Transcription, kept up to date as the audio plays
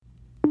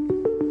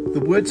The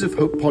Words of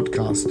Hope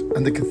podcast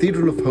and the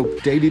Cathedral of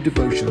Hope daily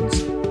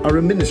devotions are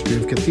a ministry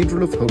of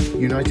Cathedral of Hope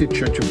United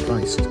Church of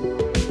Christ.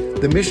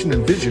 The mission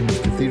and vision of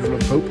Cathedral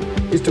of Hope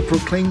is to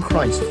proclaim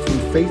Christ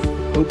through faith,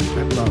 hope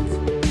and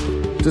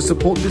love. To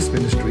support this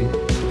ministry,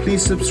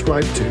 please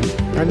subscribe to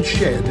and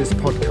share this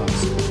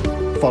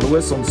podcast. Follow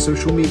us on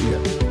social media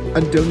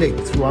and donate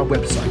through our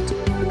website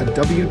at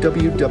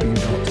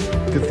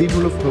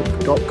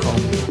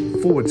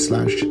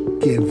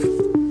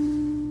www.cathedralofhope.com/give.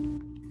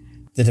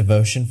 The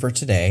devotion for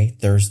today,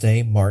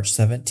 Thursday, March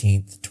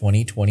 17th,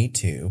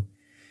 2022,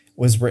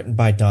 was written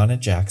by Donna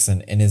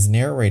Jackson and is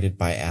narrated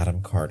by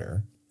Adam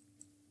Carter.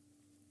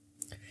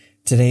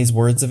 Today's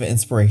words of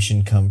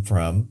inspiration come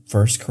from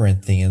 1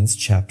 Corinthians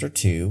chapter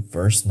 2,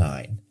 verse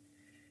 9.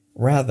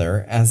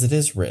 Rather, as it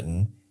is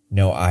written,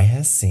 no eye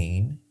has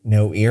seen,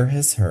 no ear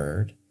has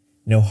heard,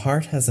 no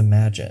heart has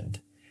imagined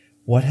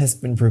what has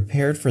been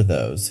prepared for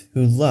those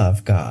who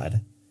love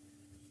God.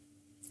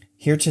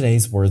 Hear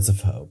today's words of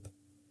hope.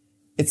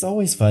 It's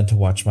always fun to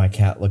watch my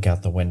cat look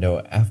out the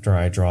window after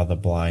I draw the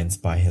blinds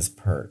by his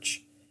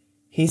perch.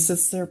 He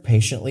sits there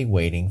patiently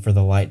waiting for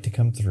the light to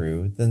come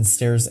through, then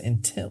stares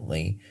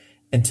intently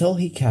until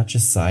he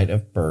catches sight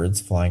of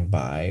birds flying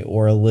by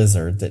or a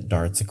lizard that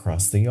darts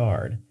across the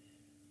yard.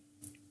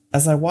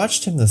 As I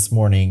watched him this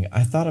morning,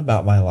 I thought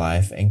about my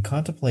life and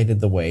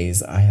contemplated the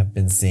ways I have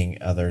been seeing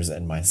others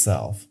and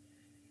myself.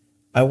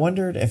 I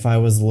wondered if I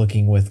was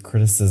looking with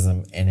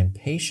criticism and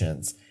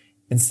impatience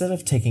instead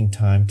of taking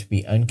time to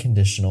be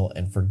unconditional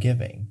and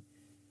forgiving.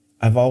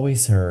 I've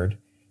always heard,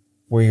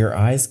 where your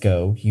eyes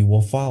go, you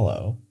will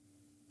follow.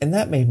 And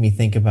that made me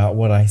think about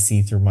what I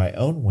see through my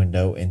own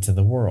window into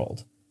the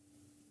world.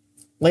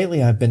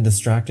 Lately, I've been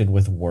distracted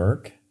with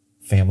work,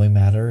 family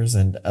matters,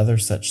 and other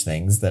such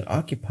things that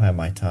occupy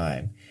my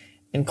time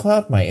and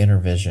cloud my inner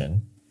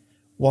vision.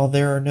 While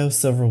there are no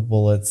silver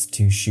bullets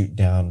to shoot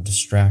down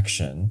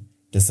distraction,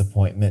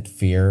 disappointment,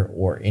 fear,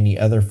 or any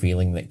other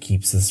feeling that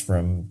keeps us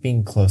from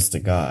being close to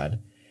God,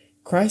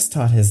 Christ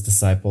taught his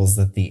disciples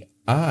that the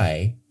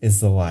eye is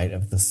the light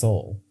of the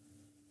soul.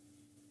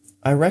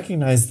 I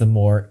recognize the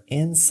more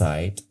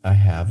insight I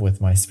have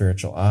with my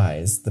spiritual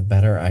eyes, the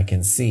better I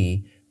can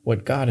see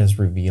what God is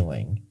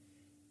revealing.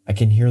 I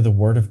can hear the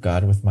word of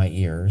God with my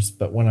ears,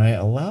 but when I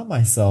allow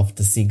myself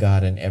to see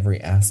God in every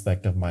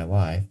aspect of my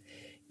life,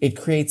 it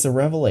creates a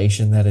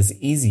revelation that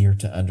is easier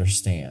to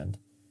understand.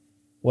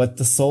 What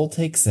the soul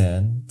takes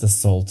in, the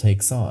soul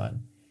takes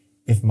on.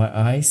 If my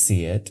eyes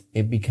see it,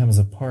 it becomes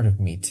a part of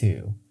me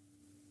too.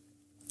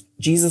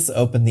 Jesus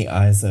opened the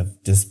eyes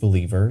of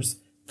disbelievers,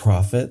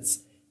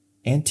 prophets,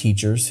 and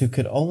teachers who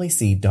could only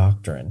see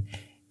doctrine,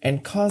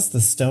 and caused the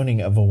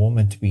stoning of a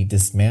woman to be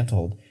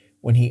dismantled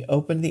when he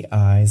opened the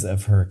eyes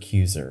of her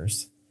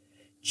accusers.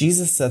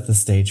 Jesus set the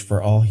stage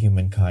for all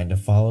humankind to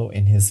follow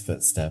in his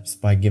footsteps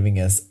by giving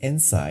us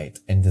insight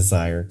and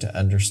desire to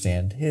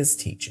understand his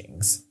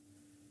teachings.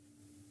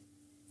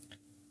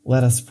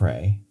 Let us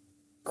pray.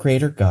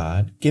 Creator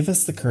God, give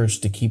us the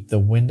courage to keep the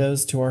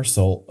windows to our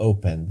soul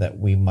open that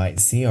we might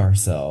see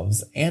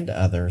ourselves and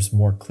others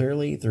more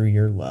clearly through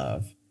your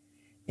love.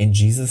 In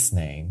Jesus'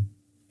 name,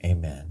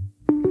 amen.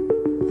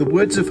 The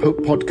Words of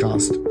Hope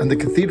podcast and the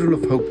Cathedral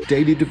of Hope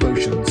daily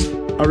devotions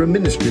are a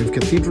ministry of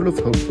Cathedral of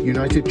Hope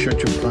United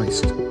Church of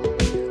Christ.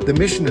 The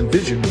mission and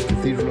vision of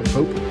Cathedral of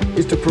Hope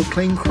is to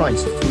proclaim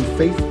Christ through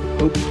faith,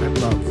 hope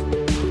and love.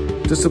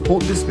 To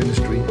support this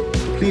ministry,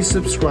 please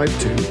subscribe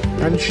to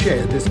and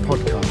share this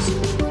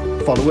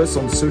podcast. Follow us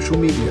on social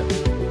media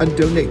and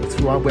donate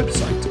through our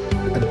website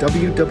at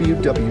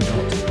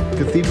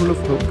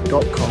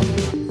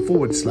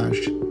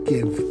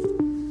www.cathedralofhope.com/give.